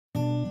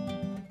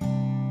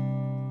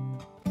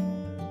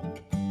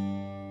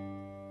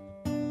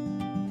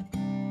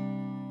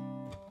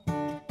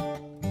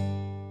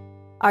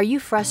Are you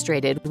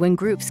frustrated when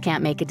groups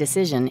can't make a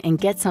decision and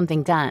get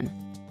something done?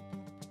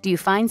 Do you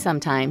find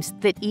sometimes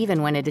that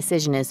even when a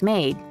decision is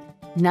made,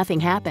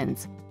 nothing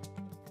happens?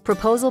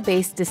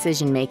 Proposal-based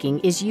decision-making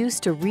is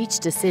used to reach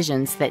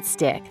decisions that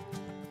stick.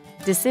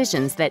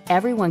 Decisions that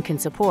everyone can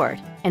support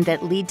and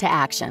that lead to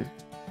action.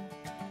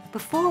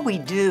 Before we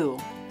do,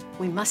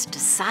 we must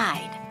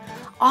decide.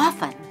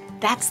 Often,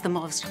 that's the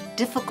most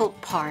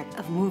difficult part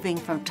of moving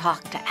from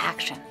talk to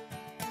action.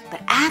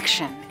 But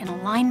action in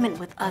alignment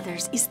with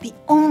others is the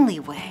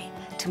only way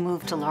to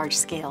move to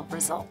large-scale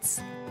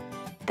results.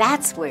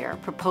 That's where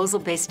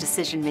proposal-based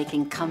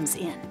decision-making comes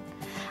in.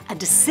 A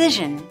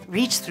decision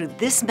reached through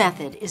this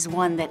method is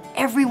one that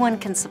everyone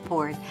can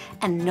support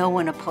and no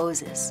one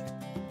opposes.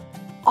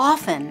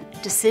 Often,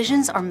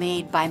 decisions are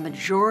made by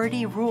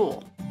majority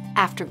rule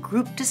after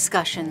group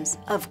discussions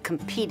of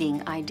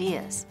competing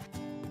ideas.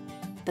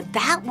 But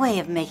that way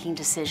of making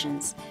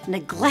decisions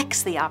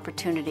neglects the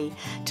opportunity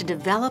to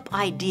develop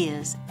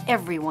ideas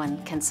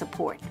everyone can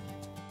support.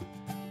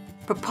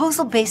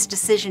 Proposal-based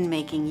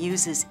decision-making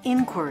uses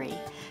inquiry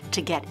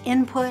to get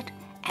input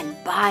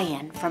and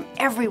buy-in from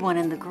everyone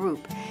in the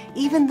group,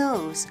 even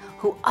those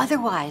who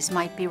otherwise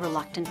might be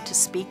reluctant to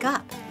speak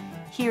up.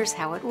 Here's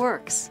how it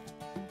works.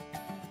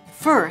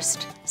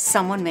 First,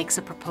 someone makes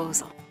a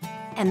proposal,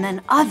 and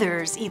then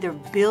others either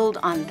build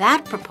on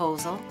that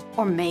proposal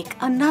or make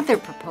another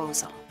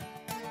proposal.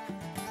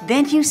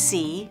 Then you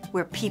see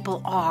where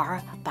people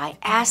are by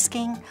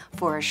asking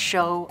for a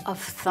show of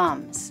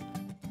thumbs.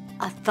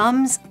 A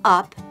thumbs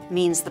up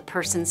means the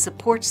person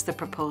supports the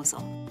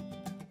proposal.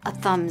 A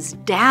thumbs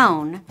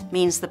down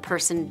means the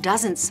person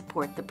doesn't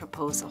support the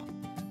proposal.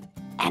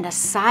 And a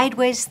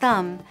sideways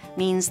thumb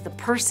means the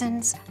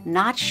person's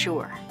not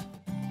sure.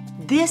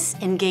 This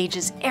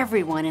engages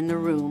everyone in the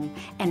room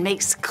and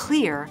makes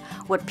clear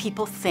what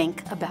people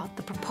think about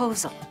the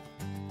proposal.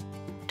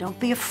 Don't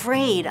be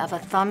afraid of a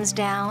thumbs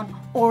down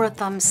or a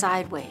thumb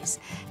sideways.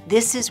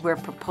 This is where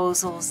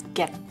proposals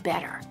get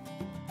better.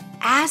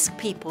 Ask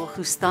people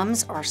whose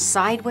thumbs are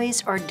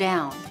sideways or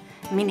down,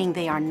 meaning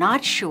they are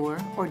not sure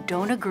or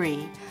don't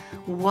agree,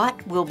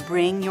 what will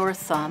bring your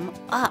thumb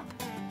up.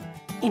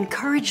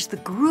 Encourage the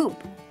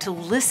group to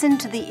listen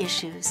to the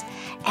issues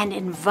and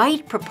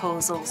invite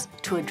proposals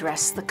to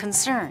address the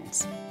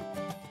concerns.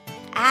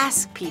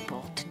 Ask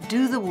people to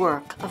do the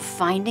work of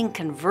finding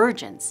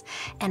convergence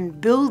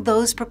and build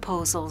those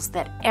proposals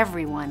that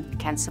everyone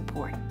can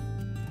support.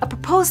 A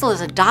proposal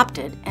is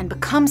adopted and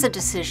becomes a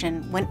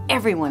decision when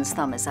everyone's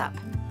thumb is up.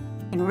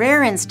 In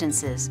rare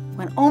instances,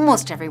 when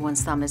almost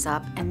everyone's thumb is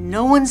up and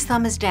no one's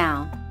thumb is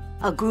down,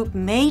 a group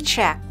may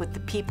check with the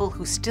people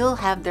who still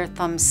have their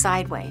thumbs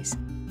sideways.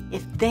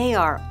 If they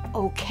are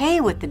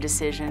okay with the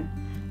decision,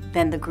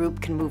 then the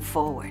group can move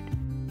forward.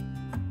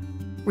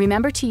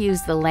 Remember to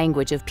use the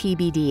language of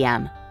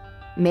PBDM.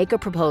 Make a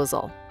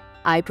proposal.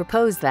 I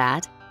propose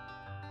that.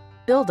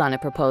 Build on a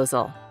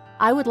proposal.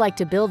 I would like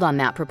to build on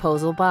that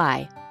proposal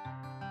by.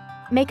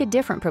 Make a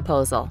different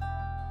proposal.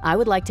 I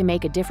would like to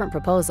make a different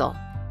proposal.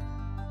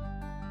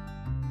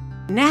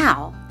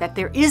 Now that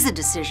there is a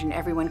decision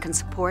everyone can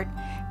support,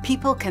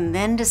 people can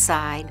then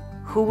decide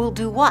who will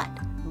do what,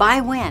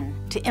 by when,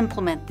 to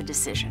implement the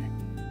decision.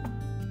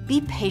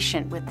 Be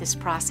patient with this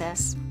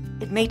process.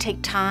 It may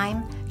take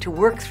time to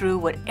work through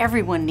what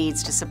everyone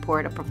needs to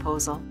support a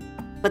proposal,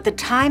 but the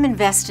time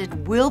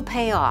invested will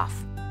pay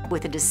off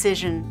with a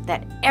decision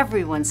that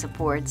everyone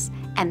supports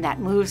and that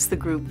moves the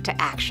group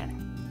to action.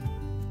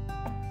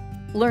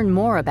 Learn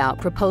more about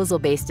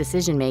proposal-based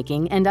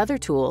decision-making and other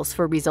tools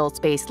for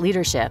results-based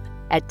leadership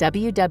at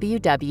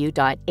www.aecf.org.